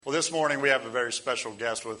this morning we have a very special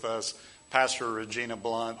guest with us, Pastor Regina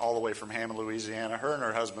Blunt, all the way from Hammond, Louisiana. Her and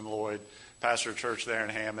her husband, Lloyd, pastor a church there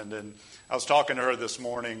in Hammond. And I was talking to her this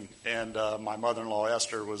morning, and my mother-in-law,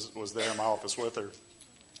 Esther, was there in my office with her.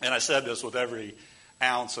 And I said this with every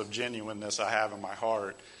ounce of genuineness I have in my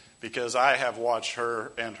heart, because I have watched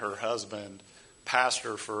her and her husband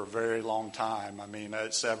pastor for a very long time. I mean,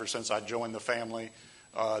 it's ever since I joined the family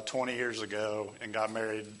 20 years ago and got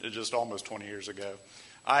married just almost 20 years ago.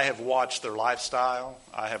 I have watched their lifestyle.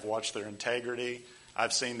 I have watched their integrity.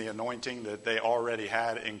 I've seen the anointing that they already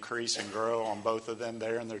had increase and grow on both of them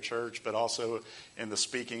there in their church, but also in the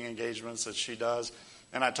speaking engagements that she does.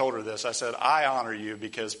 And I told her this. I said, I honor you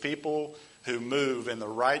because people who move in the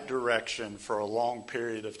right direction for a long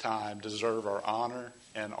period of time deserve our honor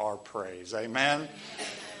and our praise. Amen?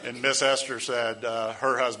 And Miss Esther said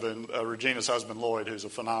her husband, Regina's husband, Lloyd, who's a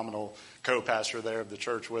phenomenal co-pastor there of the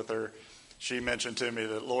church with her, she mentioned to me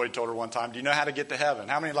that Lloyd told her one time, do you know how to get to heaven?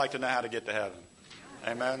 How many like to know how to get to heaven?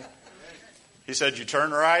 Amen? He said, you turn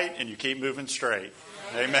right and you keep moving straight.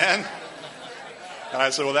 Amen? And I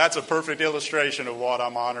said, well, that's a perfect illustration of what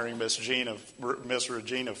I'm honoring Miss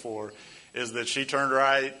Regina for, is that she turned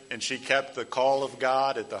right and she kept the call of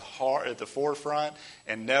God at the heart, at the forefront,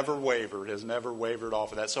 and never wavered, has never wavered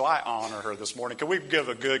off of that. So I honor her this morning. Can we give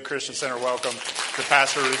a good Christian Center welcome to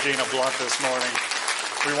Pastor Regina Blunt this morning?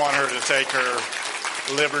 We want her to take her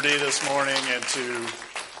liberty this morning and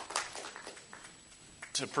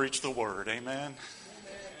to preach the word. Amen?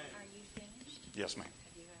 Are you finished? Yes, ma'am.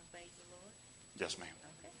 Have you obeyed the Lord? Yes, ma'am.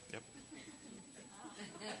 Okay. Yep.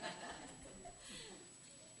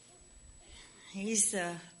 He's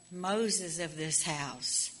the Moses of this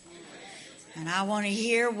house. And I want to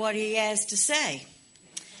hear what he has to say.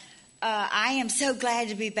 I am so glad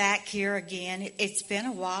to be back here again. It's been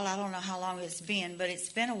a while. I don't know how long it's been, but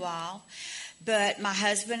it's been a while. But my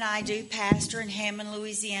husband and I do pastor in Hammond,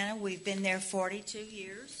 Louisiana. We've been there 42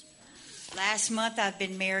 years. Last month I've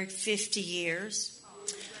been married 50 years.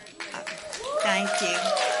 Thank you.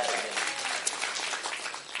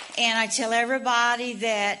 And I tell everybody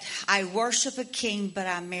that I worship a king, but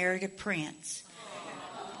I married a prince.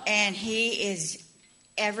 And he is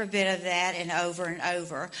every bit of that and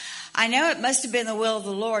over. I know it must have been the will of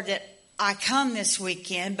the Lord that I come this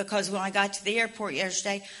weekend, because when I got to the airport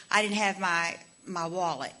yesterday, I didn't have my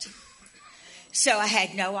wallet. So I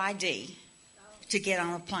had no ID to get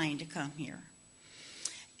on a plane to come here.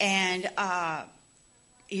 And,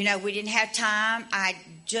 we didn't have time. I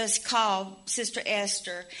just called Sister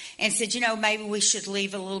Esther and said, maybe we should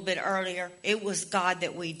leave a little bit earlier. It was God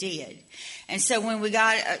that we did. And so when we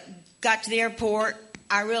got to the airport,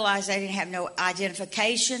 I realized I didn't have no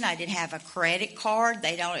identification. I didn't have a credit card.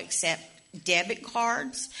 They don't accept debit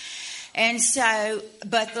cards. And so,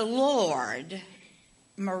 but the Lord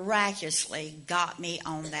miraculously got me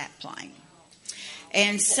on that plane.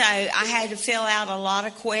 And so I had to fill out a lot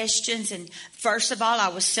of questions. And first of all, I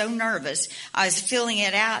was so nervous. I was filling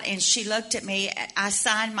it out, and she looked at me. I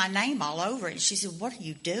signed my name all over it. And she said, what are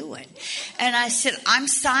you doing? And I said, I'm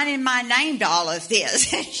signing my name to all of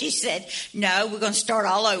this. And she said, no, we're going to start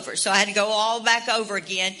all over. So I had to go all back over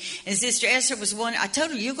again. And Sister Esther was one. I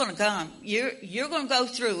told her, you're going to come. You're going to go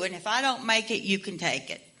through. And if I don't make it, you can take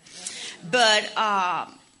it. But I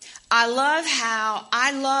love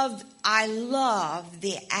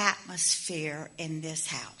the atmosphere in this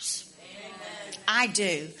house. Amen. I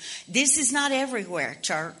do. This is not everywhere,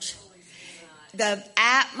 church. The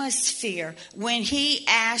atmosphere, when he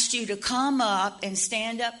asked you to come up and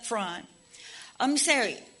stand up front, I'm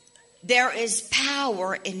sorry, there is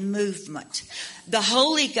power in movement. The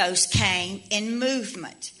Holy Ghost came in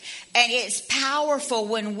movement. And it's powerful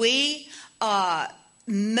when we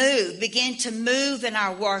begin to move in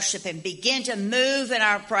our worship and begin to move in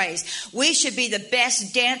our praise. We should be the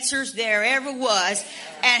best dancers there ever was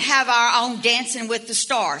and have our own Dancing with the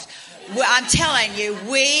Stars. Well, I'm telling you,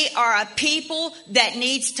 we are a people that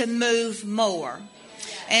needs to move more.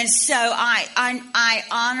 And so I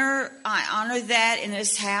honor that in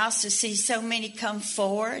this house, to see so many come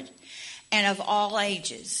forward and of all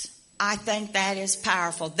ages. I think that is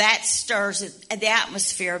powerful. That stirs the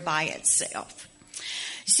atmosphere by itself.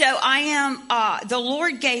 So the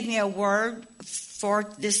Lord gave me a word for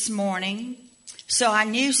this morning. So I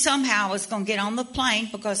knew somehow I was going to get on the plane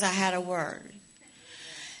because I had a word.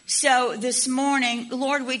 So this morning,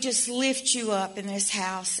 Lord, we just lift you up in this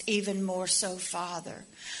house even more so, Father.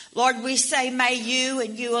 Lord, we say, may you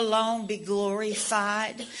and you alone be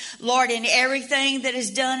glorified. Lord, in everything that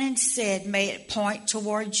is done and said, may it point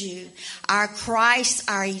towards you, our Christ,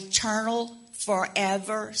 our eternal,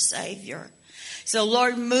 forever Savior. So,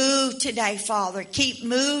 Lord, move today, Father. Keep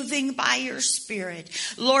moving by your Spirit.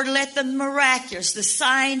 Lord, let the miraculous, the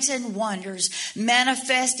signs and wonders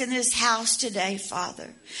manifest in this house today, Father.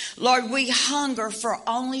 Lord, we hunger for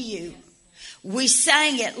only you. We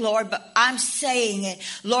sang it, Lord, but I'm saying it.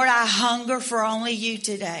 Lord, I hunger for only you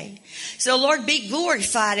today. So, Lord, be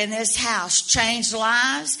glorified in this house. Change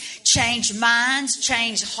lives, change minds,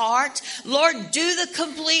 change hearts. Lord, do the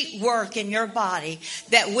complete work in your body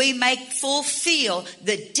that we may fulfill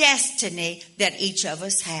the destiny that each of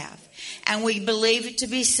us have. And we believe it to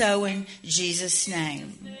be so in Jesus'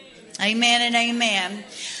 name. Amen and amen.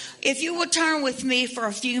 If you will turn with me for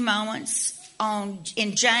a few moments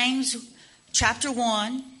in James Chapter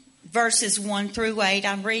 1, verses 1 through 8.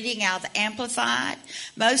 I'm reading out the Amplified,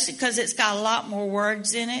 mostly because it's got a lot more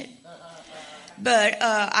words in it. But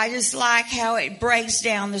I just like how it breaks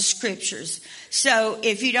down the scriptures. So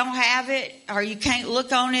if you don't have it or you can't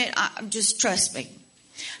look on it, just trust me.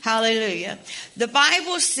 Hallelujah. The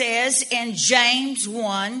Bible says in James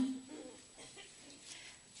 1,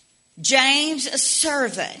 James, a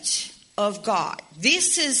servant of God.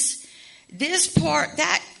 This part,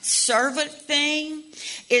 that servant thing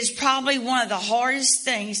is probably one of the hardest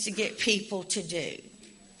things to get people to do,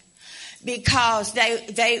 because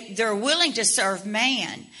they're willing to serve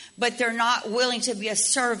man, but they're not willing to be a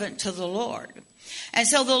servant to the Lord. And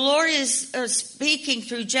so the Lord is speaking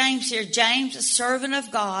through James here. James, a servant of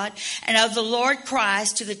God and of the Lord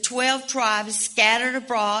Christ, to the 12 tribes scattered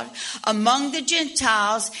abroad among the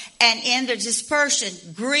Gentiles and in the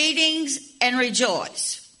dispersion. Greetings and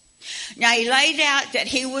rejoice. Now, he laid out that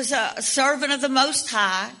he was a servant of the Most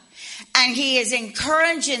High, and he is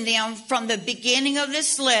encouraging them from the beginning of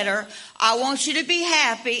this letter. I want you to be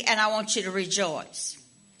happy, and I want you to rejoice.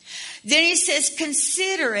 Then he says,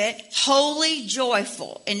 consider it wholly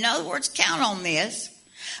joyful. In other words, count on this,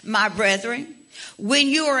 my brethren, when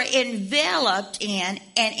you are enveloped in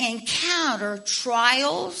and encounter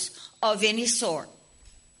trials of any sort.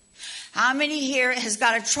 How many here has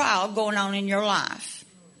got a trial going on in your life?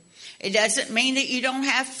 It doesn't mean that you don't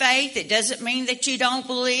have faith. It doesn't mean that you don't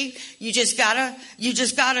believe. You just got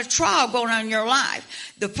a trial going on in your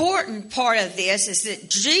life. The important part of this is that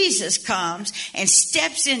Jesus comes and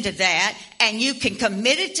steps into that, and you can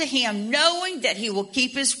commit it to him, knowing that he will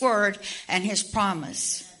keep his word and his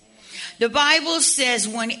promise. The Bible says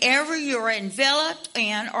whenever you're enveloped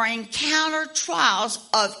in or encounter trials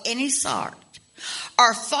of any sort,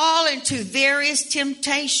 or fall into various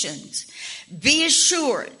temptations, be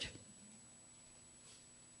assured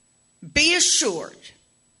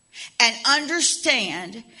and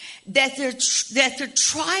understand that the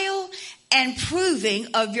trial and proving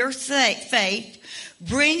of your faith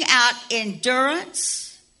bring out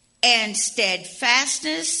endurance and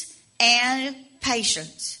steadfastness and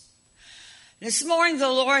patience. This morning the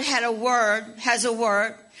Lord has a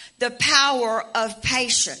word, the power of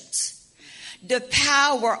patience. The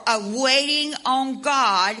power of waiting on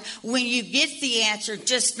God when you get the answer,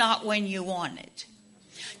 just not when you want it.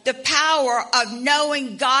 The power of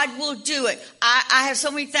knowing God will do it. I have so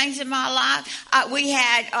many things in my life.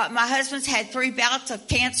 My husband's had 3 bouts of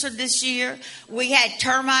cancer this year. We had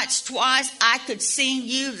termites twice. I could sing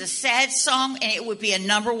you the sad song and it would be a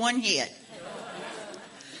 #1 hit.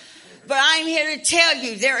 But I'm here to tell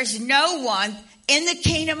you, there is no one in the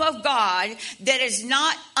kingdom of God that is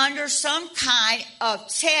not under some kind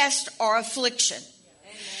of test or affliction.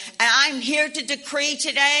 And I'm here to decree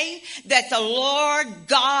today that the Lord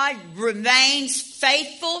God remains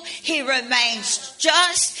faithful. He remains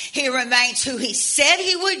just. He remains who he said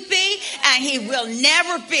he would be. And he will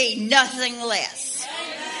never be nothing less.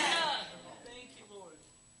 Thank you, Lord.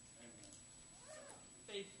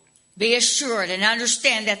 Be assured and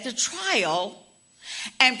understand that the trial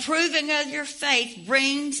and proving of your faith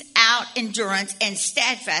brings out endurance and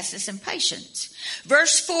steadfastness and patience.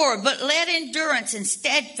 Verse 4, but let endurance and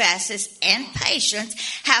steadfastness and patience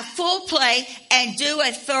have full play and do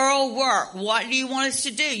a thorough work. What do you want us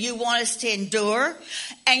to do? You want us to endure,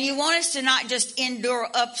 and you want us to not just endure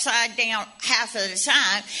upside down half of the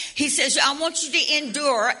time. He says, I want you to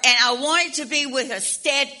endure, and I want it to be with a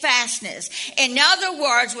steadfastness. In other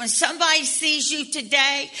words, when somebody sees you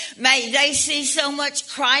today, may they see so much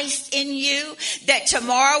Christ in you that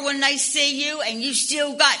tomorrow when they see you and you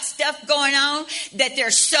still got stuff going on, that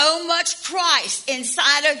there's so much Christ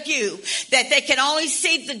inside of you that they can only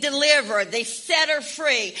see the deliverer, the setter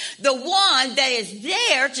free, the one that is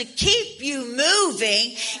there to keep you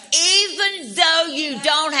moving even though you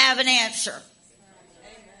don't have an answer.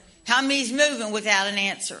 How many's moving without an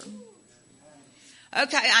answer?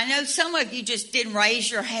 Okay, I know some of you just didn't raise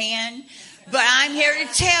your hand, But I'm here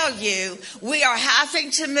to tell you, we are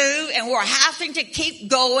having to move and we're having to keep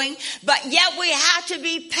going, but yet we have to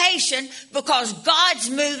be patient because God's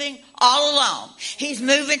moving all along. He's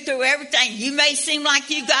moving through everything. You may seem like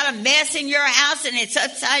you got a mess in your house and it's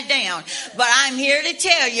upside down, but I'm here to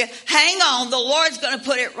tell you, hang on, the Lord's going to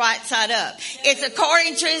put it right side up. It's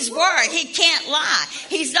according to His Word. He can't lie.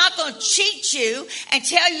 He's not going to cheat you and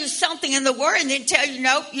tell you something in the Word and then tell you,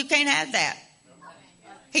 nope, you can't have that.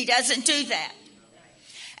 He doesn't do that.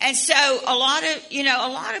 And so a lot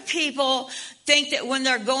of people think that when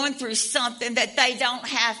they're going through something that they don't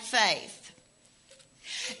have faith.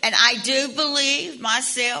 And I do believe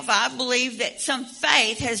myself, I believe that some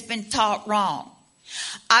faith has been taught wrong.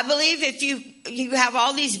 I believe if you have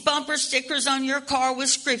all these bumper stickers on your car with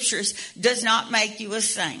scriptures does not make you a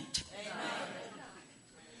saint. Amen.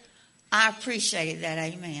 I appreciated that.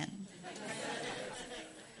 Amen.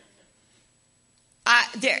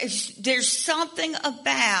 There's something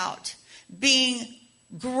about being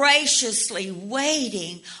graciously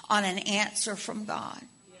waiting on an answer from God.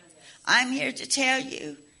 I'm here to tell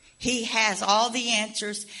you, He has all the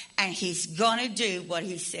answers and He's going to do what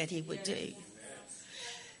He said He would do.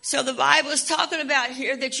 So the Bible is talking about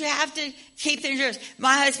here that you have to keep things yours.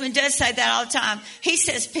 My husband does say that all the time. He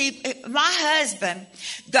says, my husband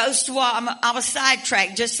goes to, I'm a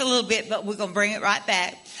sidetrack just a little bit, but we're going to bring it right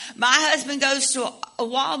back. My husband goes to a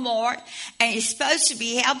Walmart and he's supposed to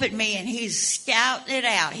be helping me and he's scouting it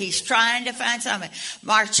out. He's trying to find something.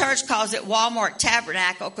 My church calls it Walmart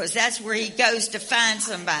Tabernacle because that's where he goes to find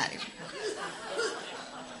somebody.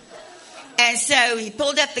 And so he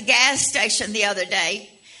pulled up the gas station the other day.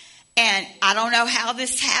 And I don't know how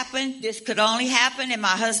this happened. This could only happen in my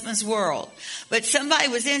husband's world. But somebody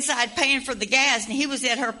was inside paying for the gas and he was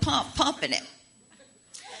at her pump pumping it.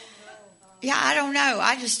 Yeah, I don't know.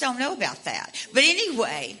 I just don't know about that. But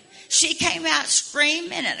anyway, she came out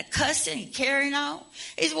screaming and cussing and carrying on.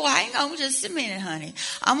 He said, well, hang on just a minute, honey.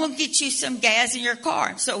 I'm going to get you some gas in your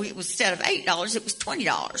car. So it was, instead of $8, it was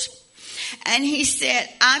 $20. And he said,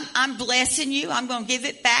 I'm blessing you. I'm going to give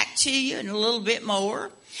it back to you and a little bit more.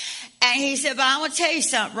 And he said, but I want to tell you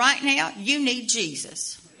something. Right now, you need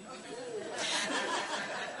Jesus.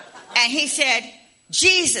 And he said,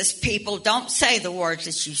 Jesus people don't say the words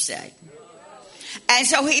that you say. And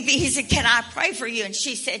so he said, can I pray for you? And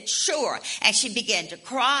she said, sure. And she began to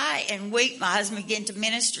cry and weep. My husband began to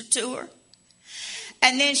minister to her.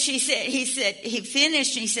 And then he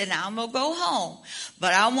finished and he said, now I'm going to go home.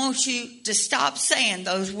 But I want you to stop saying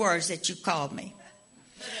those words that you called me.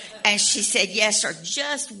 And she said, yes, sir,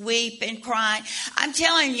 just weep and cry. I'm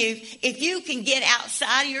telling you, if you can get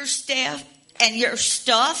outside of your stuff and your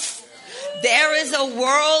stuff, there is a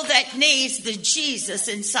world that needs the Jesus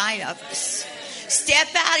inside of us. Step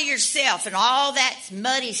out of yourself and all that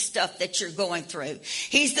muddy stuff that you're going through.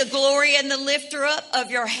 He's the glory and the lifter up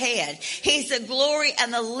of your head. He's the glory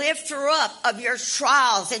and the lifter up of your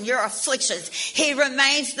trials and your afflictions. He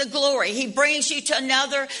remains the glory. He brings you to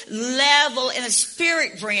another level in the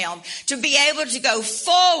spirit realm to be able to go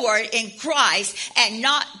forward in Christ and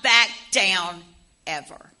not back down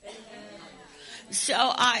ever. So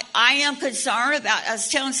I am concerned about, I was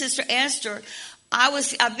telling Sister Esther,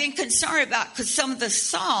 I've been concerned about because some of the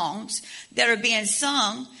songs that are being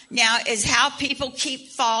sung now is how people keep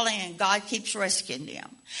falling and God keeps rescuing them.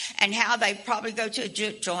 And how they probably go to a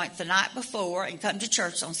juke joint the night before and come to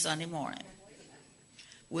church on Sunday morning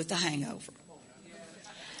with a hangover.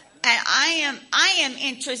 And I am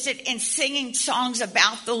interested in singing songs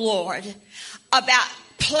about the Lord, about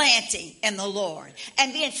planting in the Lord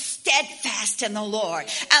and being steadfast in the Lord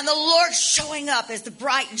and the Lord showing up as the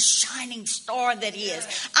bright and shining star that He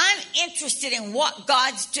is. I'm interested in what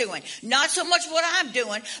God's doing, not so much what I'm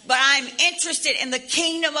doing, but I'm interested in the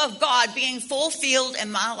kingdom of God being fulfilled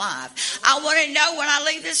in my life. I want to know when I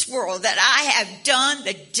leave this world that I have done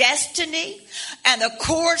the destiny and the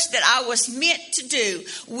course that I was meant to do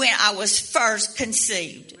when I was first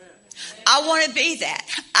conceived. I want to be that.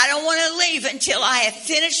 I don't want to leave until I have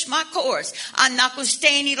finished my course. I'm not going to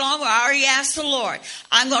stay any longer. I already asked the Lord.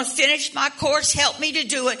 I'm going to finish my course. Help me to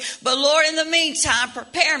do it. But Lord, in the meantime,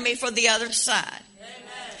 prepare me for the other side.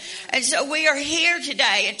 Amen. And so we are here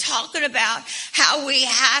today and talking about how we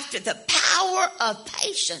have to, the power of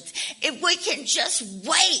patience. If we can just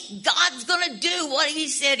wait, God's going to do what He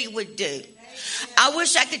said He would do. I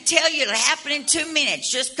wish I could tell you it'll happen in 2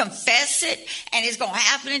 minutes. Just confess it and it's going to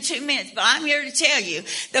happen in 2 minutes. But I'm here to tell you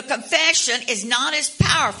the confession is not as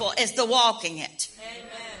powerful as the walking it.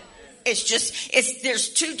 Amen. There's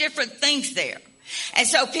two different things there. And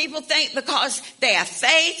so people think because they have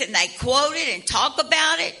faith and they quote it and talk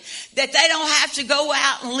about it, that they don't have to go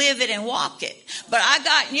out and live it and walk it. But I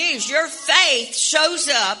got news. Your faith shows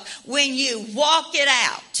up when you walk it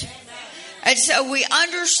out. And so we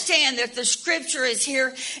understand that the scripture is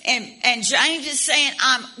here, and James is saying,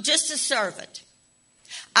 I'm just a servant.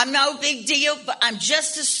 I'm no big deal, but I'm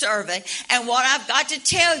just a servant. And what I've got to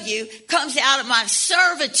tell you comes out of my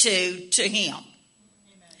servitude to him.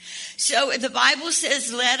 So the Bible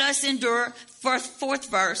says, let us endure, fourth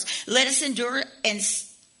verse, let us endure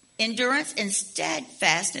endurance and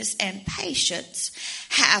steadfastness and patience,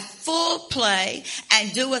 have full play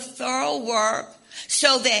and do a thorough work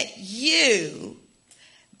so that you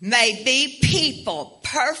may be people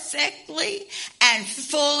perfectly and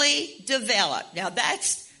fully developed. Now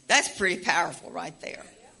that's pretty powerful right there.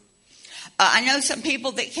 I know some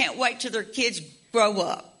people that can't wait till their kids grow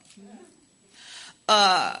up.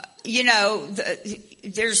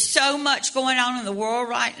 There's so much going on in the world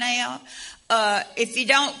right now. If you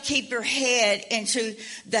don't keep your head into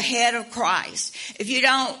the head of Christ, if you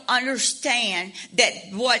don't understand that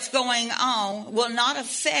what's going on will not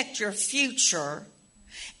affect your future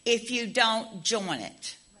if you don't join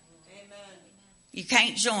it. You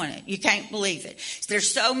can't join it. You can't believe it.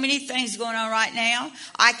 There's so many things going on right now.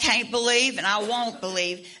 I can't believe and I won't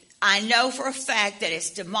believe. I know for a fact that it's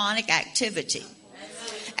demonic activity.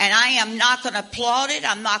 And I am not going to applaud it.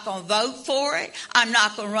 I'm not going to vote for it. I'm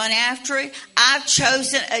not going to run after it. I've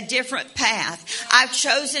chosen a different path. I've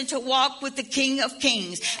chosen to walk with the King of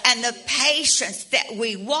Kings. And the patience that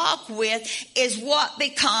we walk with is what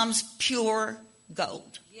becomes pure gold.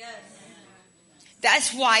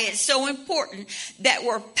 That's why it's so important that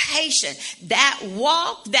we're patient. That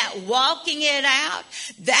walking it out,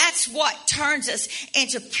 that's what turns us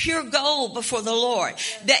into pure gold before the Lord.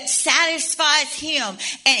 That satisfies him and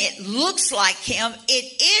it looks like him.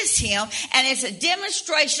 It is him and it's a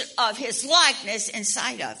demonstration of his likeness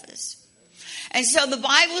inside of us. And so the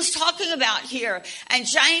Bible is talking about here, and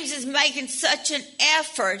James is making such an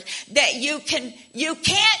effort that you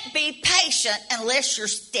can't be patient unless you're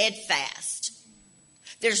steadfast.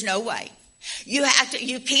 There's no way. You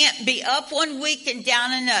can't be up one week and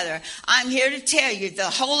down another. I'm here to tell you,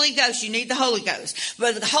 the Holy Ghost, you need the Holy Ghost.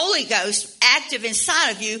 But the Holy Ghost active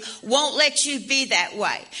inside of you won't let you be that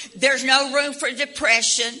way. There's no room for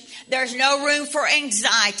depression. There's no room for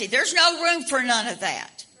anxiety. There's no room for none of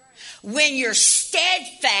that. When you're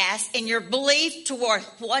steadfast in your belief toward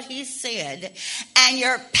what he said, and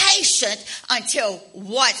you're patient until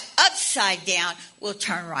what's upside down will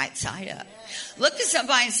turn right side up. Look at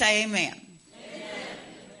somebody and say amen. Amen.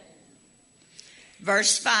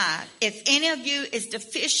 Verse 5, if any of you is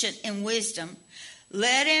deficient in wisdom,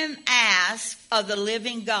 let him ask of the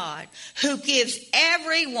living God, who gives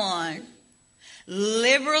everyone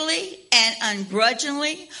liberally and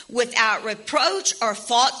ungrudgingly, without reproach or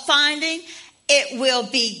fault finding, it will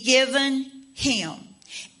be given him.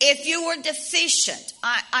 If you were deficient,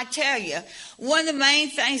 I tell you, one of the main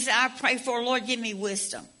things that I pray for, Lord, give me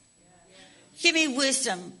wisdom. Give me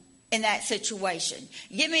wisdom in that situation.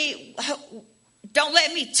 Don't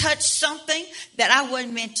let me touch something that I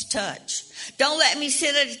wasn't meant to touch. Don't let me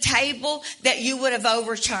sit at a table that you would have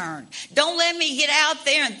overturned. Don't let me get out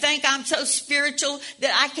there and think I'm so spiritual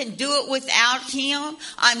that I can do it without him.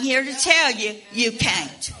 I'm here to tell you, you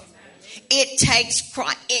can't. It takes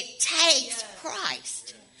Christ. It takes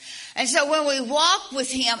Christ. And so when we walk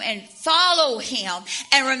with him and follow him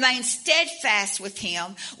and remain steadfast with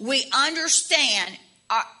him, we understand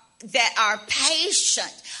that our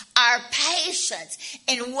patience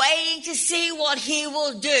in waiting to see what he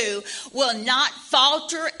will do will not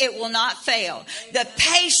falter. It will not fail. The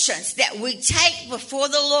patience that we take before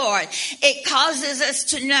the Lord, it causes us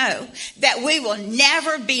to know that we will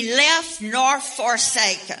never be left nor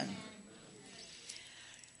forsaken.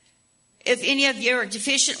 If any of you are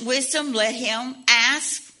deficient in wisdom, let him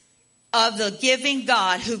ask of the giving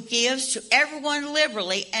God, who gives to everyone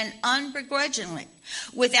liberally and unbegrudgingly,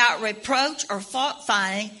 without reproach or fault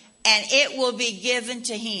finding, and it will be given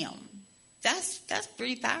to him. That's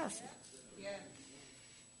pretty powerful.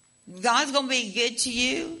 God's going to be good to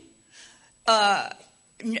you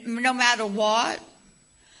no matter what.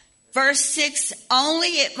 Verse 6, only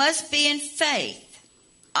it must be in faith.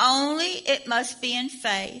 Only it must be in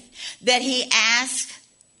faith that he asks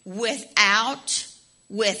with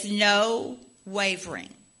no wavering.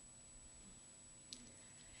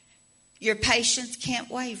 Your patience can't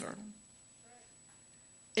waver.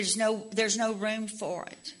 There's no room for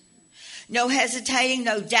it. No hesitating,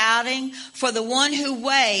 no doubting. For the one who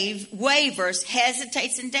wavers,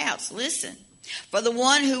 hesitates and doubts. Listen. For the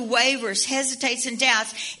one who wavers, hesitates, and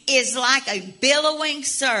doubts is like a billowing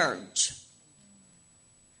surge.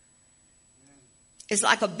 It's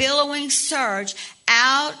like a billowing surge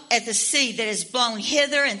out at the sea that is blown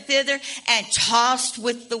hither and thither and tossed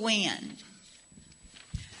with the wind.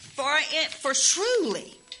 For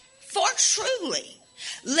truly,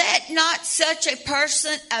 let not such a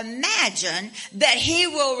person imagine that he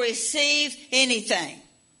will receive anything.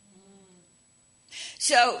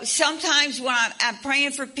 So sometimes when I'm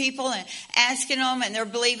praying for people and asking them and they're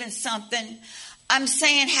believing something, I'm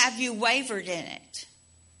saying, have you wavered in it?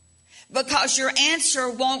 Because your answer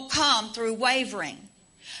won't come through wavering.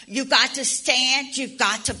 You've got to stand. You've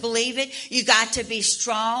got to believe it. You've got to be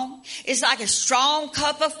strong. It's like a strong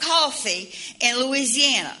cup of coffee in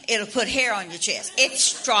Louisiana. It'll put hair on your chest. It's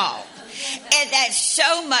strong. And that's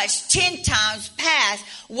so much 10 times past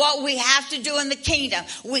what we have to do in the kingdom.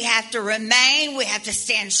 We have to remain. We have to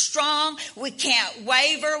stand strong. We can't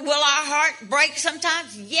waver. Will our heart break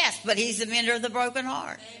sometimes? Yes, but he's the mender of the broken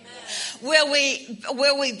heart. Amen.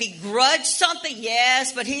 Will we begrudge something?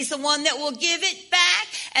 Yes, but he's the one that will give it back.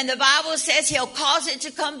 And the Bible says he'll cause it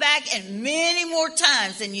to come back in many more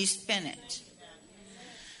times than you spent it.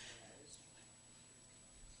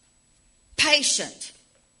 Patient.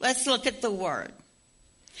 Let's look at the word.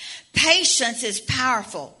 Patience is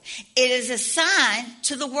powerful. It is a sign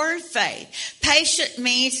to the word faith. Patient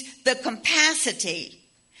means the capacity,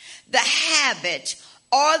 the habit,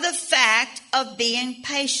 or the fact of being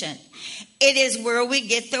patient. It is where we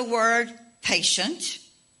get the word patient,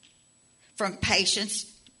 from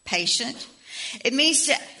patience, patient. It means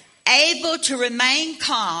able to remain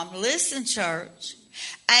calm. Listen, church.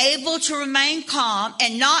 Able to remain calm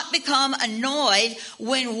and not become annoyed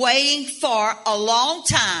when waiting for a long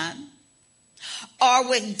time or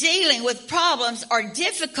with dealing with problems or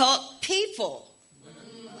difficult people.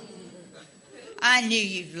 I knew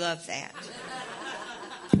you'd love that.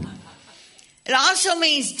 It also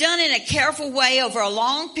means done in a careful way over a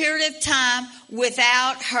long period of time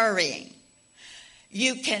without hurrying.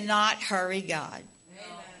 You cannot hurry God.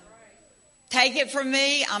 Take it from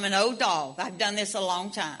me, I'm an old dog. I've done this a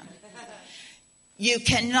long time. You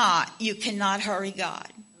cannot hurry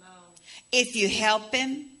God. If you help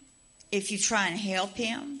him, if you try and help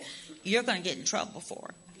him, you're going to get in trouble for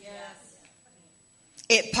it.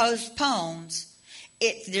 It postpones.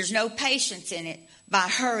 There's no patience in it by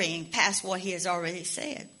hurrying past what he has already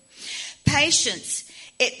said. Patience,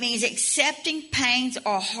 it means accepting pains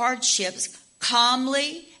or hardships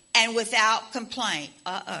calmly and without complaint.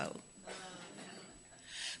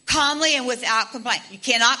 Calmly and without complaint. You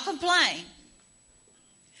cannot complain.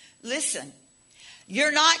 Listen,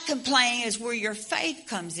 you're not complaining is where your faith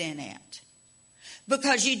comes in at.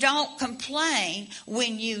 Because you don't complain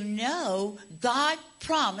when you know God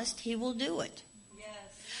promised he will do it. Yes.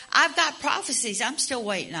 I've got prophecies I'm still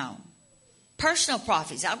waiting on. Personal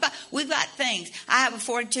prophecies. We've got things. I have a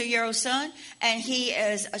 42-year-old son, and he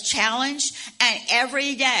is a challenge, and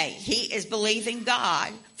every day he is believing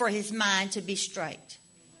God for his mind to be straight.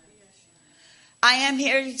 I am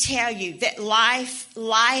here to tell you that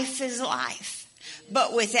life is life.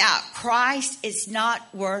 But without Christ, it's not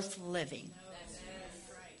worth living.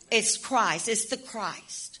 It's Christ. It's the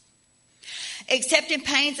Christ. Accepting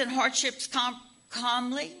pains and hardships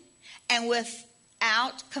calmly and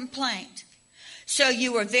without complaint. So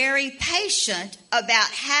you were very patient about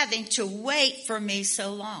having to wait for me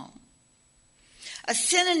so long. A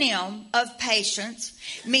synonym of patience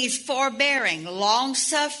means forbearing,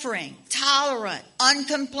 long-suffering, tolerant,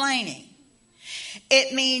 uncomplaining.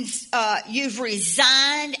 It means you've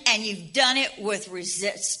resigned and you've done it with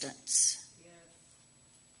resistance.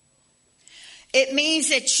 It means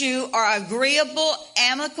that you are agreeable,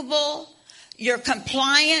 amicable, you're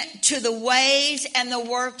compliant to the ways and the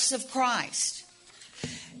works of Christ.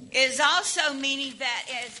 It is also meaning that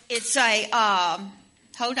it's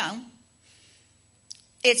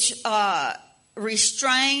It's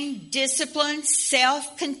restrained, disciplined,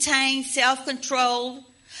 self-contained, self-controlled.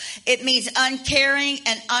 It means uncaring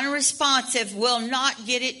and unresponsive, will not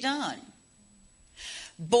get it done.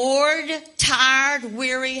 Bored, tired,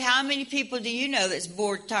 weary. How many people do you know that's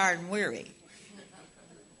bored, tired, and weary?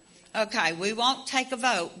 Okay, we won't take a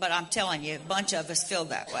vote, but I'm telling you, a bunch of us feel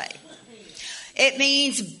that way. It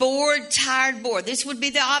means bored, tired, bored. This would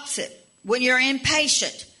be the opposite. When you're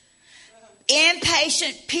impatient.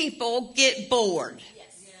 Impatient people get bored.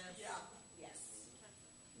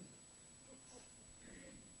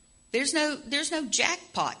 There's no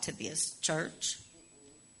jackpot to this, church.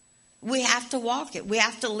 We have to walk it. We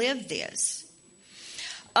have to live this.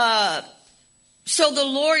 So the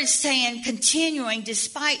Lord is saying, continuing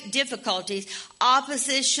despite difficulties,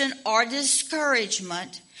 opposition, or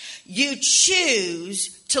discouragement, you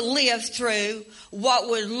choose to live through what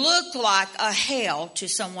would look like a hell to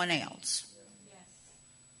someone else.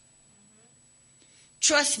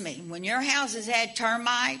 Trust me, when your house has had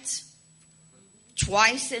termites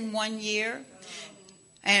twice in 1 year,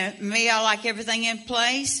 and me, I like everything in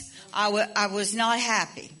place, I was not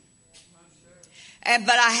happy. But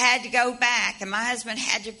I had to go back, and my husband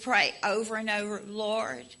had to pray over and over,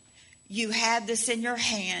 Lord, you have this in your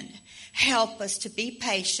hand. Help us to be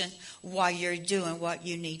patient while you're doing what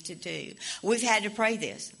you need to do. We've had to pray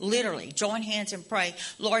this, literally. Join hands and pray.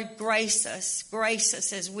 Lord, grace us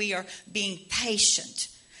as we are being patient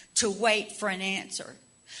to wait for an answer.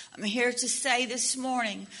 I'm here to say this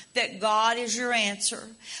morning that God is your answer,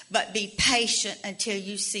 but be patient until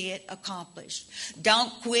you see it accomplished.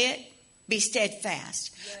 Don't quit. Be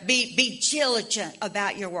steadfast. Be diligent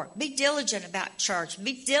about your work. Be diligent about church.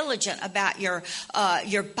 Be diligent about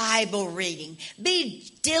your Bible reading. Be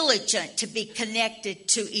diligent to be connected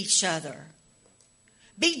to each other.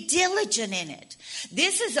 Be diligent in it.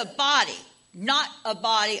 This is a body, not a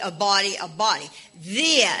body.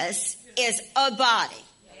 This is a body.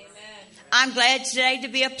 I'm glad today to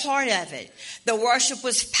be a part of it. The worship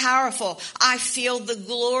was powerful. I feel the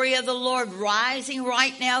glory of the Lord rising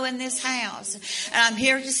right now in this house. And I'm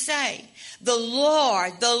here to say, the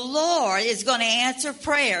Lord is going to answer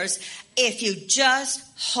prayers if you just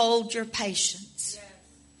hold your patience.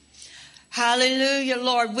 Hallelujah,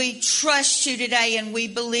 Lord. We trust you today and we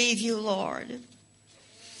believe you, Lord.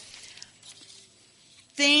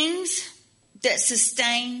 Things that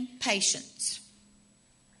sustain patience.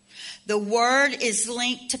 The word is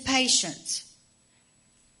linked to patience.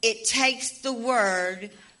 It takes the word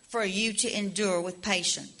for you to endure with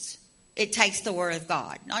patience. It takes the word of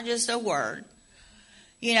God, not just a word.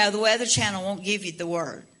 You know, the Weather Channel won't give you the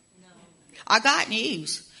word. No. I got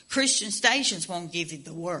news. Christian stations won't give you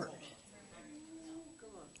the word.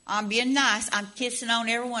 I'm being nice. I'm kissing on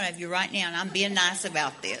every one of you right now, and I'm being nice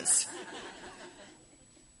about this.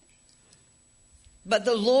 But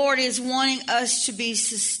the Lord is wanting us to be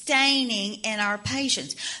sustaining in our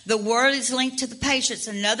patience. The word is linked to the patience.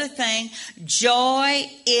 Another thing, joy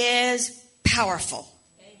is powerful.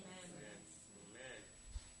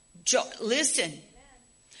 Joy, listen,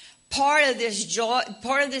 part of this joy,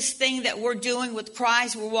 part of this thing that we're doing with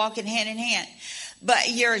Christ, we're walking hand in hand.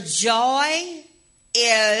 But your joy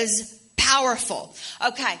is powerful.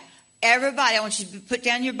 Okay, everybody, I want you to put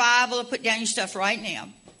down your Bible or put down your stuff right now.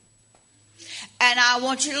 And I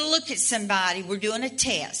want you to look at somebody. We're doing a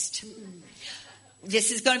test. This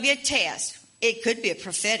is going to be a test. It could be a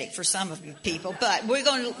prophetic for some of you people, but we're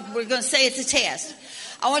going to say it's a test.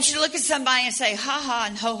 I want you to look at somebody and say, ha ha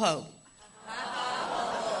and ho ho.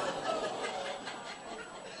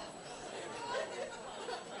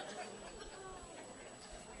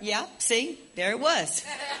 Yeah, see? There it was.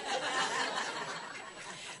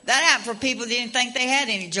 That happened for people who didn't think they had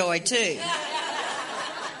any joy, too.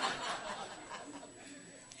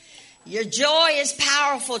 Your joy is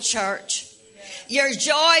powerful, church. Your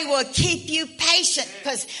joy will keep you patient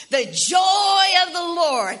because the joy of the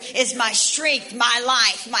Lord is my strength, my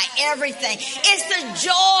life, my everything. It's the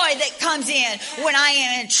joy that comes in when I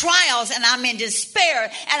am in trials and I'm in despair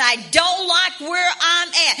and I don't like where I'm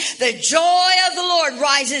at. The joy of the Lord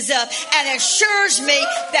rises up and assures me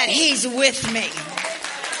that He's with me.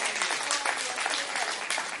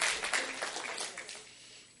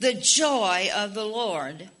 The joy of the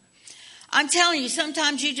Lord. I'm telling you,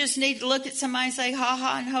 sometimes you just need to look at somebody and say, ha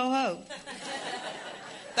ha and ho ho.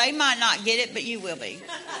 They might not get it, but you will be.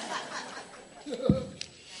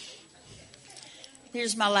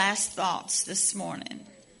 Here's my last thoughts this morning.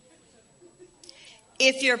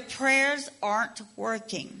 If your prayers aren't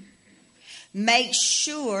working, make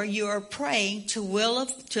sure you are praying to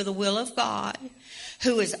the will of God,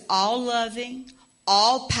 who is all-loving,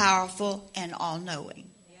 all-powerful, and all-knowing.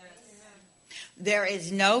 There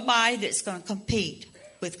is nobody that's going to compete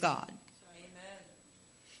with God. Amen.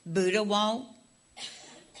 Buddha won't.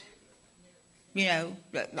 You know,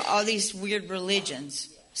 all these weird religions.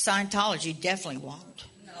 Scientology definitely won't.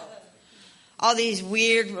 No. All these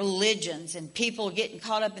weird religions and people getting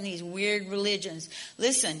caught up in these weird religions.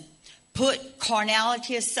 Listen, put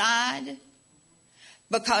carnality aside,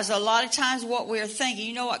 because a lot of times what we're thinking,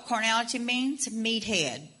 you know what carnality means?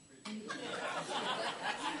 Meathead.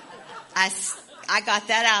 I got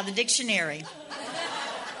that out of the dictionary.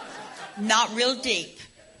 Not real deep.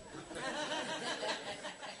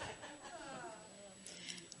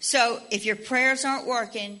 So if your prayers aren't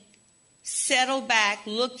working, settle back,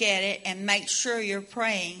 look at it, and make sure you're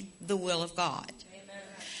praying the will of God.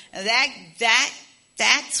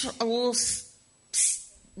 That's a little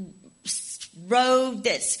road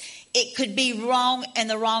it could be wrong in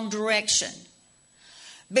the wrong direction,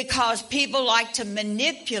 because people like to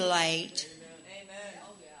manipulate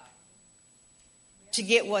to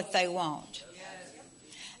get what they want.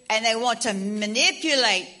 And they want to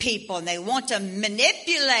manipulate people, and they want to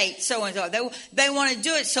manipulate so-and-so. They want to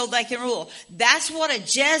do it so they can rule. That's what a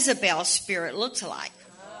Jezebel spirit looks like.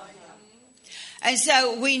 And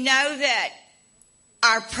so we know that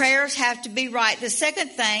our prayers have to be right. The second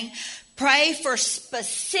thing, pray for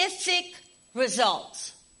specific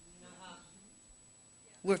results.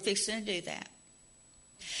 We're fixing to do that.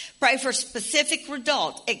 Pray for specific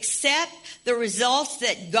results. Accept the results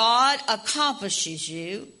that God accomplishes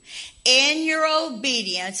you in your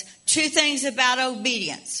obedience. 2 things about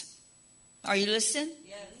obedience. Are you listening?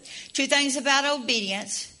 Yes. 2 things about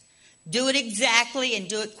obedience. Do it exactly and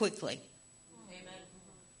do it quickly. Amen.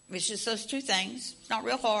 It's just those 2 things. It's not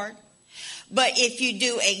real hard. But if you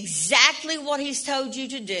do exactly what He's told you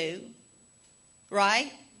to do,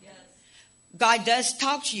 right? Yes. God does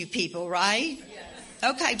talk to you people, right? Yes.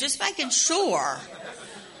 Okay, just making sure.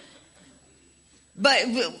 But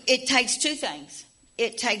it takes 2 things.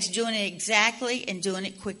 It takes doing it exactly and doing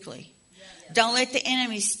it quickly. Don't let the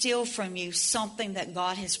enemy steal from you something that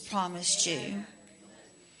God has promised you.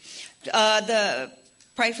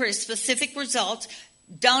 Pray for specific results.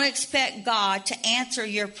 Don't expect God to answer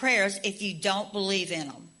your prayers if you don't believe in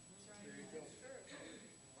them.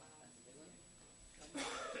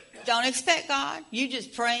 Don't expect God. You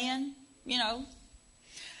just praying,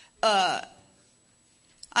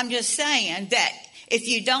 I'm just saying that if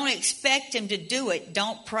you don't expect Him to do it,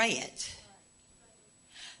 don't pray it.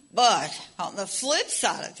 But on the flip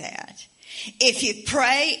side of that, if you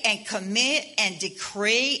pray and commit and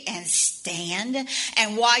decree and stand,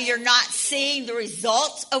 and while you're not seeing the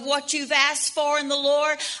results of what you've asked for in the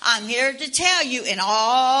Lord, I'm here to tell you in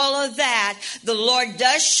all of that, the Lord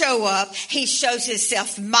does show up. He shows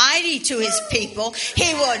Himself mighty to His people.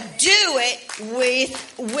 He will do it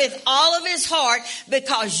with all of His heart,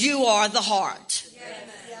 because you are the heart.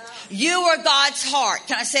 You are God's heart.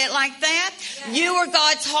 Can I say it like that? Yes. You are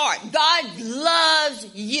God's heart. God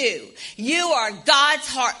loves you. You are God's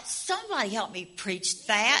heart. Somebody help me preach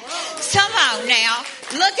that. Somehow now,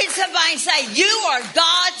 look at somebody and say, you are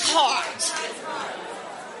God's heart.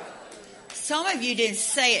 Some of you didn't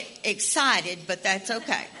say it excited, but that's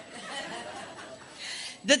okay.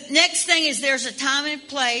 The next thing is there's a time and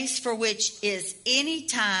place for which is any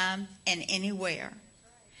time and anywhere.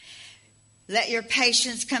 Let your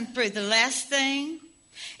patience come through. The last thing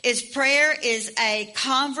is prayer is a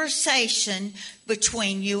conversation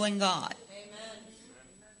between you and God. Amen.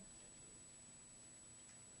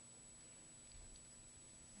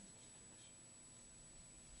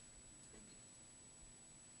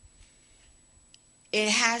 It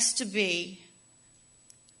has to be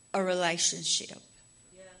a relationship.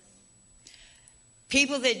 Yes.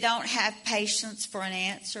 People that don't have patience for an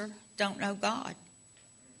answer don't know God.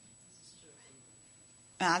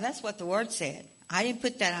 Now, that's what the Word said. I didn't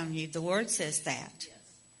put that on you. The Word says that.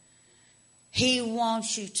 He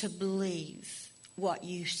wants you to believe what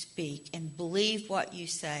you speak and believe what you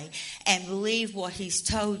say and believe what He's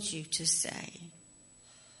told you to say.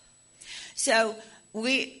 So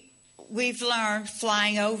we've learned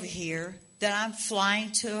flying over here that I'm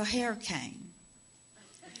flying to a hurricane.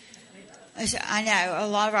 I know a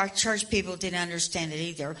lot of our church people didn't understand it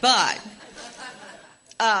either, but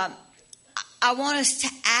I want us to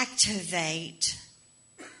activate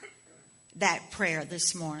that prayer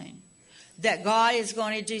this morning. That God is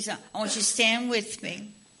going to do something. I want you to stand with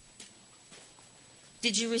me.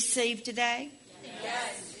 Did you receive today?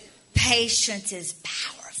 Yes. Patience is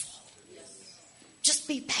powerful. Just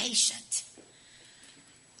be patient.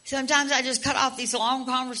 Sometimes I just cut off these long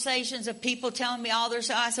conversations of people telling me all their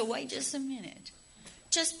stuff. I said, wait just a minute.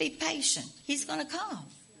 Just be patient. He's going to come.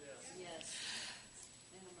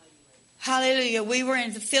 Hallelujah. We were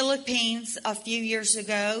in the Philippines a few years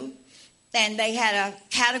ago, and they had a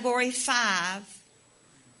Category 5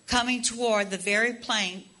 coming toward the very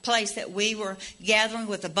place that we were gathering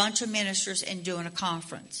with a bunch of ministers and doing a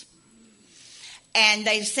conference. And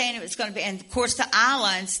they were saying it was going to be, and of course the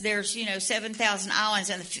islands, there's, 7,000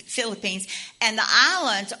 islands in the Philippines, and the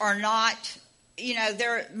islands are not,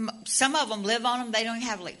 some of them live on them, they don't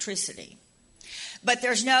have electricity. But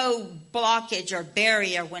there's no blockage or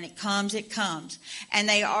barrier. When it comes, it comes. And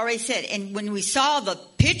they already said, and when we saw the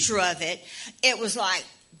picture of it, it was like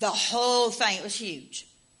the whole thing. It was huge.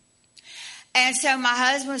 And so my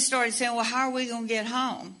husband started saying, well, how are we going to get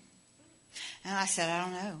home? And I said, I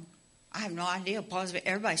don't know. I have no idea.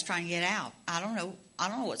 Everybody's trying to get out. I don't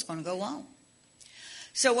know what's going to go on.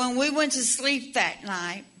 So when we went to sleep that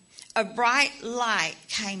night, a bright light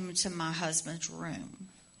came into my husband's room.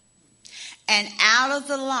 And out of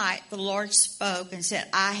the light, the Lord spoke and said,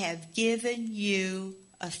 I have given you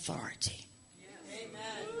authority.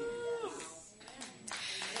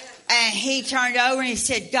 And he turned over and he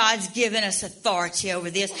said, God's given us authority over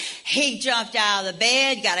this. He jumped out of the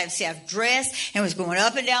bed, got himself dressed, and was going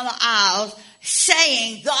up and down the aisles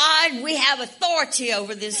saying, God, we have authority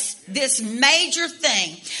over this major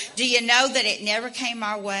thing. Do you know that it never came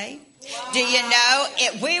our way? Do you know,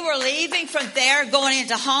 we were leaving from there going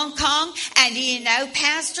into Hong Kong, and do you know,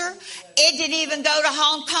 Pastor, it didn't even go to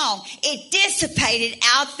Hong Kong. It dissipated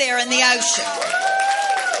out there in the ocean.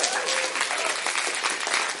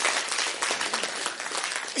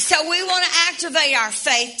 So we want to activate our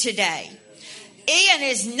faith today. Ian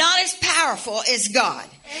is not as powerful as God.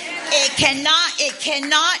 It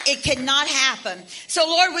cannot happen. So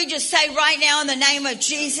Lord, we just say right now in the name of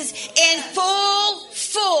Jesus, in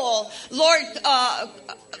full, Lord,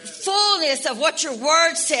 fullness of what your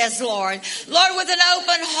word says, Lord. Lord, with an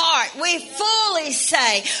open heart, we fully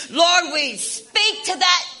say, Lord, we speak to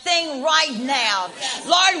that thing right now.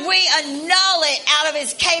 Lord, we annul it out of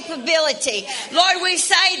its capability. Lord, we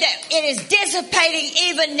say that it is dissipating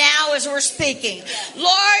even now as we're speaking.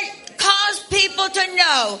 Lord, cause people to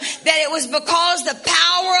know that it was because the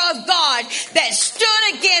power of God that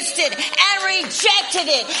stood against it and rejected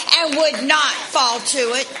it and would not fall to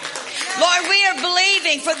it. Lord, we are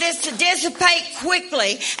believing for this to dissipate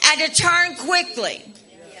quickly and to turn quickly.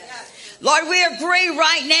 Lord, we agree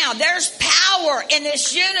right now. There's power in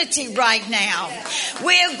this unity right now.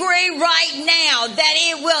 We agree right now that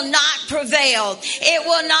it will not prevail. It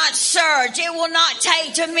will not surge. It will not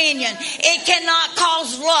take dominion. It cannot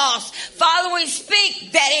cause loss. Father, we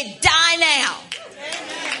speak that it die now.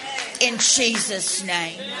 In Jesus'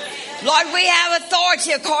 name. Lord, we have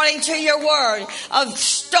authority according to your word of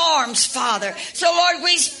storms, Father. So, Lord,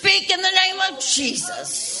 we speak in the name of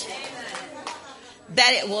Jesus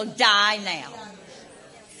that it will die now.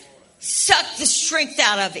 Suck the strength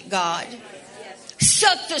out of it, God.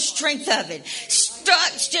 Suck the strength of it.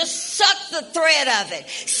 Just suck the thread of it.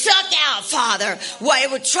 Suck out, Father, what it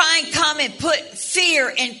would try and come and put fear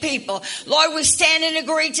in people. Lord, we stand and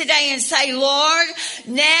agree today and say, Lord,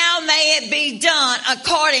 now may it be done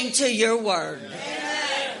according to your word.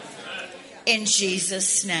 In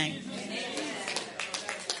Jesus' name.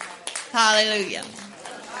 Hallelujah.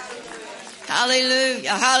 Hallelujah,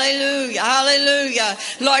 hallelujah, hallelujah.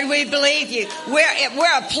 Lord, we believe you.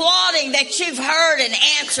 We're applauding that you've heard and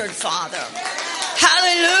answered, Father.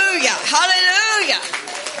 Hallelujah, hallelujah.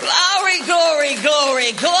 Glory, glory,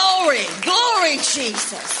 glory, glory, glory,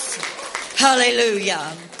 Jesus.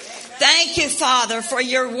 Hallelujah. Thank you, Father, for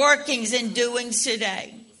your workings and doings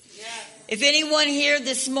today. If anyone here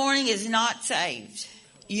this morning is not saved,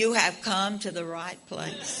 you have come to the right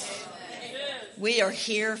place. We are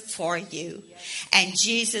here for you, and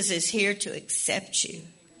Jesus is here to accept you.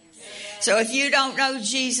 So if you don't know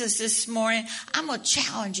Jesus this morning, I'm going to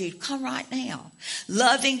challenge you to come right now.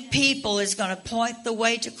 Loving people is going to point the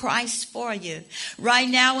way to Christ for you. Right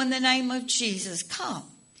now, in the name of Jesus, come.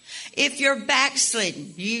 If you're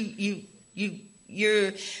backslidden, you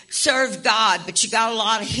serve God, but you got a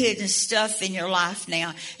lot of hidden stuff in your life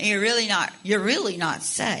now, and you're really not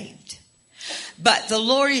saved. But the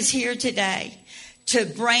Lord is here today to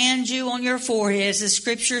brand you on your forehead, as the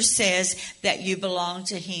scripture says, that you belong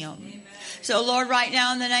to him. Amen. So, Lord, right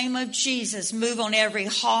now in the name of Jesus, move on every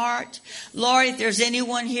heart. Lord, if there's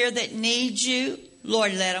anyone here that needs you,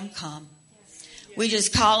 Lord, let them come. We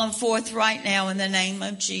just call them forth right now in the name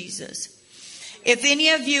of Jesus. If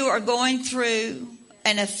any of you are going through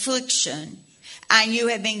an affliction and you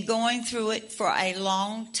have been going through it for a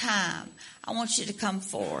long time, I want you to come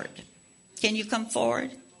forward. Can you come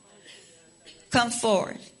forward? Come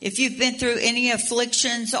forward. If you've been through any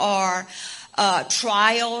afflictions or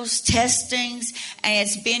trials, testings, and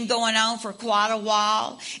it's been going on for quite a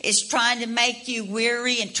while, it's trying to make you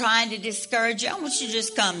weary and trying to discourage you, I want you to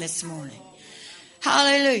just come this morning.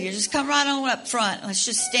 Hallelujah. Just come right on up front. Let's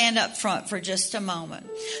just stand up front for just a moment.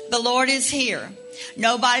 The Lord is here.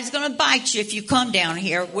 Nobody's going to bite you if you come down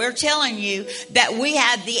here. We're telling you that we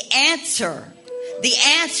have the answer. The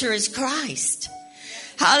answer is Christ.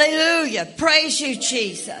 Hallelujah. Praise you,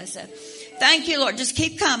 Jesus. Thank you, Lord. Just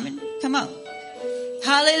keep coming. Come on.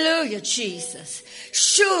 Hallelujah, Jesus.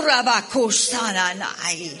 Shurabakosana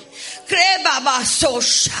nai. Krebaba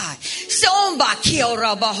soshai. Somba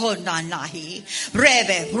kiora bahona nahi.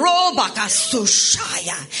 Rebe robaka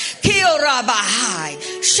sushaya. Kiora bahai.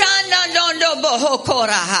 Shana nondo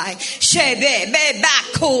bohokorahai. Shebe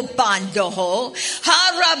bebako bandoho.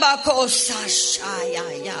 Harabako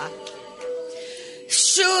sashaya ya.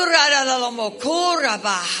 Shuradalamokora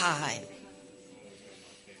bahai.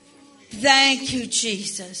 Thank you,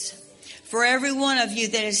 Jesus, for every one of you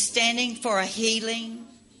that is standing for a healing,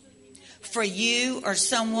 for you or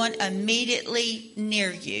someone immediately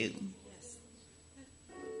near you.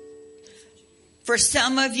 For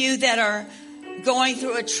some of you that are going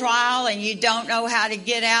through a trial and you don't know how to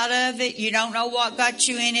get out of it, you don't know what got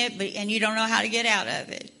you in it, and you don't know how to get out of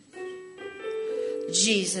it.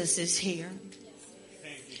 Jesus is here.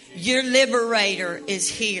 Your liberator is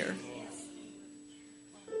here.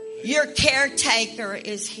 Your caretaker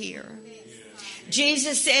is here.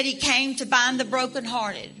 Jesus said he came to bind the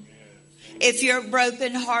brokenhearted. If you're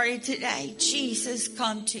brokenhearted today, Jesus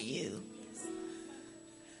come to you.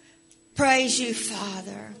 Praise you,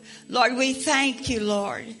 Father. Lord, we thank you,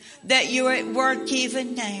 Lord, that you're at work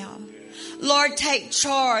even now. Lord, take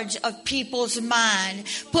charge of people's mind.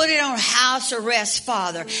 Put it on house arrest,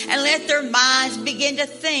 Father, and let their minds begin to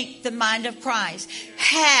think the mind of Christ.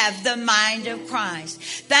 Have the mind of Christ.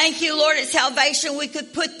 Thank you, Lord, at salvation we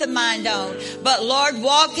could put the mind on. But, Lord,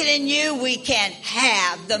 walking in you, we can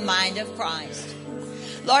have the mind of Christ.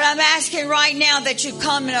 Lord, I'm asking right now that you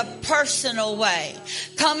come in a personal way.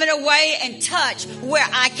 Come in a way and touch where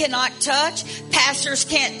I cannot touch. Pastors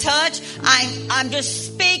can't touch. I'm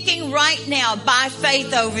just speaking right now by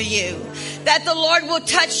faith over you. That the Lord will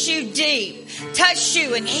touch you deep. Touch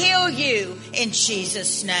you and heal you in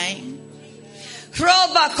Jesus' name.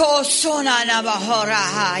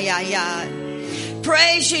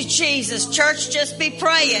 Praise you, Jesus. Church, just be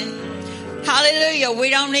praying. Hallelujah. We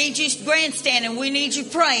don't need you grandstanding. We need you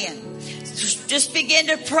praying. Just begin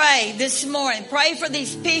to pray this morning. Pray for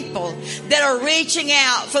these people that are reaching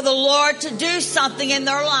out for the Lord to do something in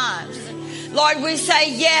their lives. Lord, we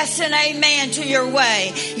say yes and amen to your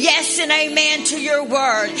way. Yes and amen to your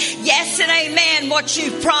word. Yes and amen what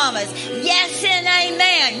you've promised. Yes and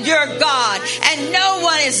amen, you're God. And no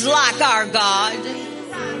one is like our God.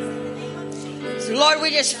 So Lord, we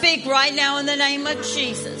just speak right now in the name of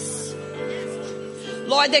Jesus.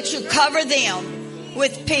 Lord, that you cover them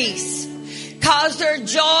with peace. Cause their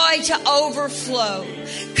joy to overflow.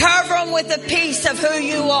 Cover them with the peace of who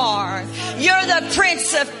you are. You're the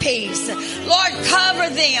Prince of Peace. Lord, cover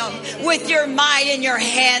them with your might in your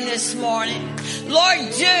hand this morning.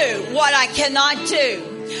 Lord, do what I cannot do.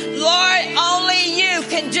 Lord, only you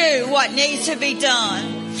can do what needs to be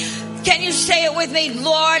done. Can you say it with me?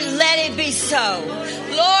 Lord, let it be so.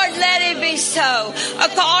 Lord, let it be so.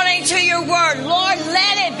 According to your word, Lord,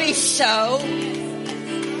 let it be so.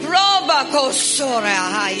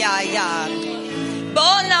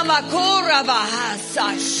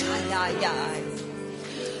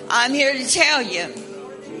 I'm here to tell you,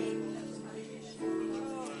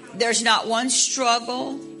 there's not one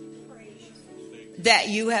struggle that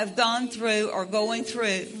you have gone through or going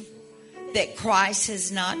through that Christ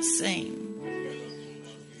has not seen.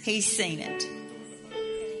 He's seen it.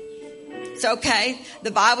 It's okay.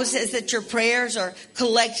 The Bible says that your prayers are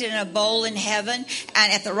collected in a bowl in heaven,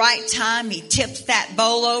 and at the right time, he tips that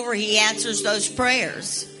bowl over. He answers those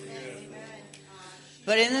prayers.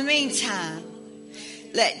 But in the meantime,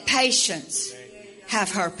 let patience have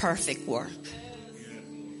her perfect work.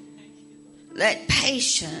 Let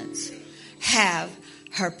patience have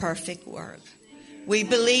her perfect work. We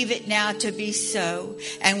believe it now to be so,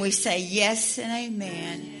 and we say yes and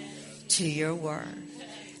amen to your word.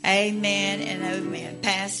 Amen and amen.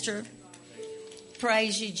 Pastor,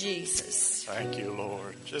 praise you, Jesus. Thank you,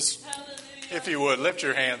 Lord. Just, if you would, lift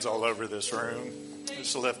your hands all over this room.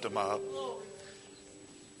 Just lift them up.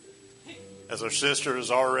 As our sister has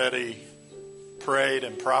already prayed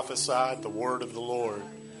and prophesied the word of the Lord,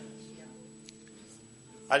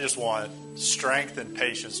 I just want strength and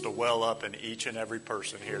patience to well up in each and every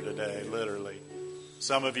person here today, literally.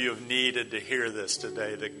 Some of you have needed to hear this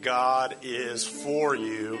today, that God is for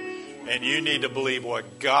you, and you need to believe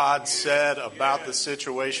what God said about the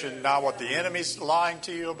situation, not what the enemy's lying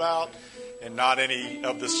to you about, and not any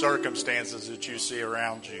of the circumstances that you see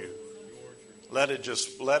around you. Let it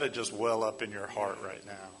just well up in your heart right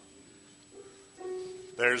now.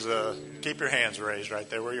 Keep your hands raised right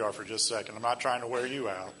there where you are for just a second. I'm not trying to wear you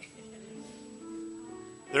out.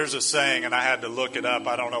 There's a saying, and I had to look it up.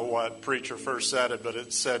 I don't know what preacher first said it, but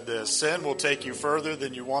it said this: sin will take you further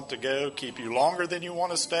than you want to go, keep you longer than you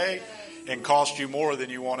want to stay, and cost you more than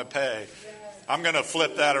you want to pay. I'm going to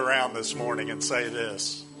flip that around this morning and say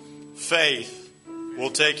this. Faith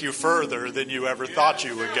will take you further than you ever thought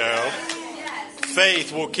you would go.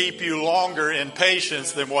 Faith will keep you longer in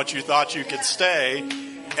patience than what you thought you could stay.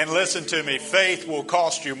 And listen to me, faith will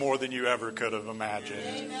cost you more than you ever could have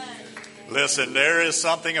imagined. Listen, there is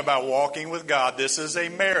something about walking with God. This is a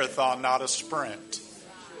marathon, not a sprint.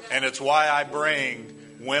 And it's why I bring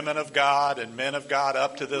women of God and men of God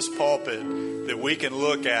up to this pulpit that we can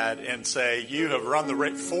look at and say, you have run the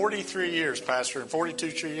race 43 years, Pastor, and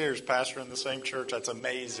 42 years, Pastor, in the same church. That's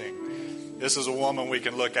amazing. This is a woman we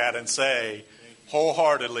can look at and say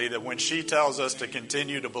wholeheartedly that when she tells us to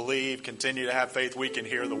continue to believe, continue to have faith, we can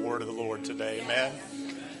hear the word of the Lord today. Amen.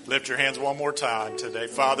 Lift your hands one more time today.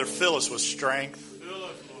 Father, fill us with strength.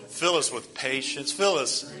 Fill us with patience. Fill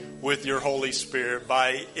us with your Holy Spirit.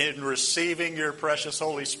 In receiving your precious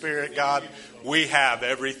Holy Spirit, God, we have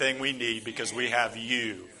everything we need because we have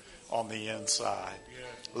you on the inside.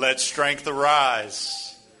 Let strength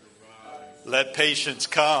arise. Let patience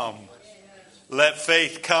come. Let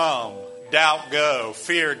faith come. Doubt go.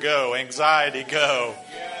 Fear go. Anxiety go.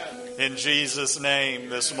 In Jesus' name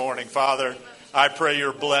this morning, Father, I pray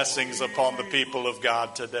your blessings upon the people of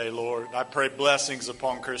God today, Lord. I pray blessings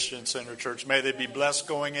upon Christian Center Church. May they be blessed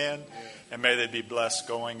going in and may they be blessed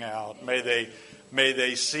going out. May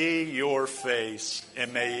they see your face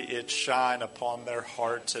and may it shine upon their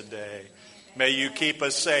heart today. May you keep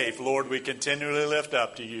us safe. Lord, we continually lift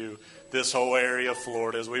up to you this whole area of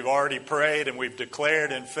Florida. As we've already prayed and we've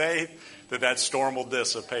declared in faith that storm will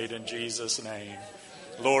dissipate in Jesus' name.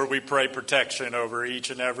 Lord, we pray protection over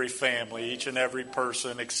each and every family, each and every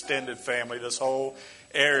person, extended family, this whole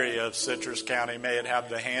area of Citrus County. May it have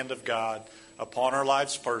the hand of God upon our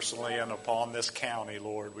lives personally and upon this county,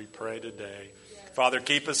 Lord, we pray today. Father,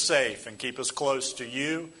 keep us safe and keep us close to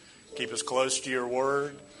you. Keep us close to your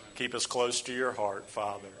word. Keep us close to your heart,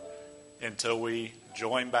 Father, until we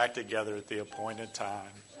join back together at the appointed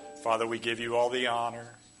time. Father, we give you all the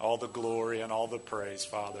honor, all the glory, and all the praise,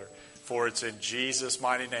 Father. For it's in Jesus'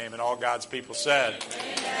 mighty name. And all God's people said,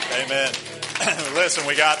 amen. Listen,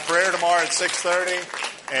 we got prayer tomorrow at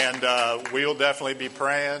 6:30. And we will definitely be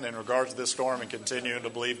praying in regards to this storm and continuing to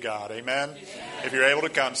believe God. Amen. If you're able to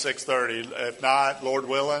come, 6:30. If not, Lord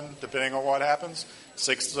willing, depending on what happens,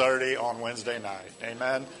 6:30 on Wednesday night.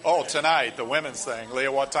 Amen. Oh, tonight, the women's thing.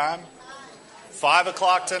 Leah, what time? 5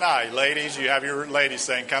 o'clock tonight. Ladies, you have your ladies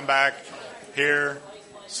thing. Come back here,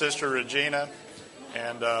 Sister Regina.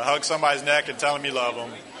 And hug somebody's neck and tell them you love them.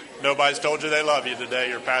 Nobody's told you they love you today.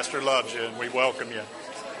 Your pastor loves you, and we welcome you.